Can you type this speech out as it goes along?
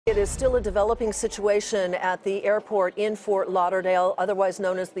It is still a developing situation at the airport in Fort Lauderdale, otherwise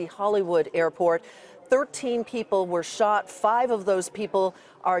known as the Hollywood Airport. 13 people were shot. 5 of those people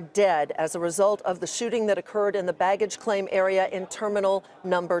are dead as a result of the shooting that occurred in the baggage claim area in Terminal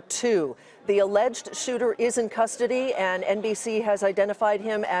Number 2. The alleged shooter is in custody, and NBC has identified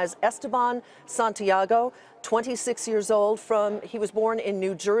him as Esteban Santiago, 26 years old. He was born in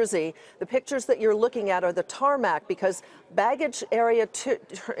New Jersey. The pictures that you're looking at are the tarmac, because baggage area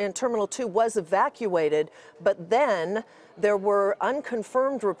in Terminal 2 was evacuated, but then there were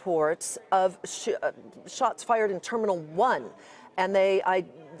unconfirmed reports of shots fired in Terminal 1, and they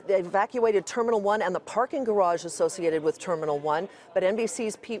evacuated Terminal 1 and the parking garage associated with Terminal 1, but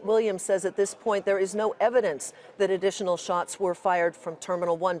NBC's Pete Williams says at this point there is no evidence that additional shots were fired from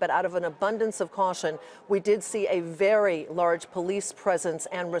Terminal 1, but out of an abundance of caution, we did see a very large police presence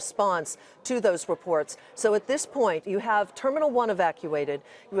and response to those reports. So at this point, you have Terminal 1 evacuated,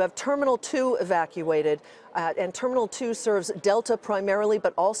 you have Terminal 2 evacuated, and Terminal 2 serves Delta primarily,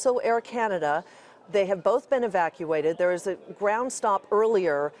 but also Air Canada. They have both been evacuated. There is a ground stop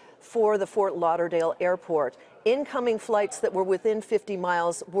earlier for the Fort Lauderdale airport. Incoming flights that were within 50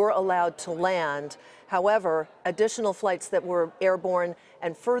 miles were allowed to land. However, additional flights that were airborne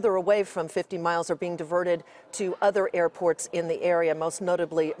and further away from 50 miles are being diverted to other airports in the area, most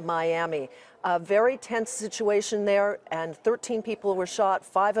notably Miami. A very tense situation there, and 13 people were shot,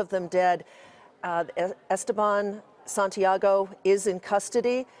 5 of them dead. Esteban Santiago is in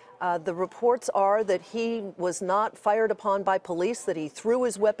custody. The reports are that he was not fired upon by police, that he threw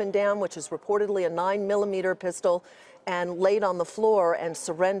his weapon down, which is reportedly a 9mm pistol, and laid on the floor and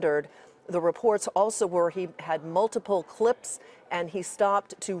surrendered. The reports also were he had multiple clips, and he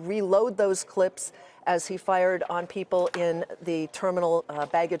stopped to reload those clips as he fired on people in the terminal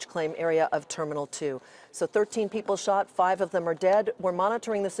baggage claim area of Terminal 2. So 13 people shot, 5 of them are dead. We're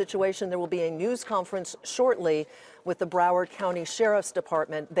monitoring the situation. There will be a news conference shortly with the Broward County Sheriff's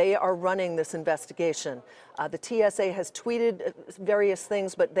Department. They are running this investigation. The TSA has tweeted various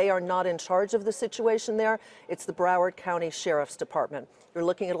things, but they are not in charge of the situation there. It's the Broward County Sheriff's Department. You're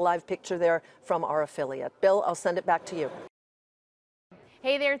looking at a live picture there from our affiliate. Bill, I'll send it back to you.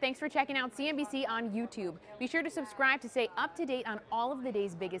 Hey there, thanks for checking out CNBC on YouTube. Be sure to subscribe to stay up to date on all of the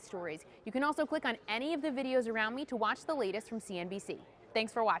day's biggest stories. You can also click on any of the videos around me to watch the latest from CNBC.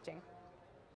 Thanks for watching.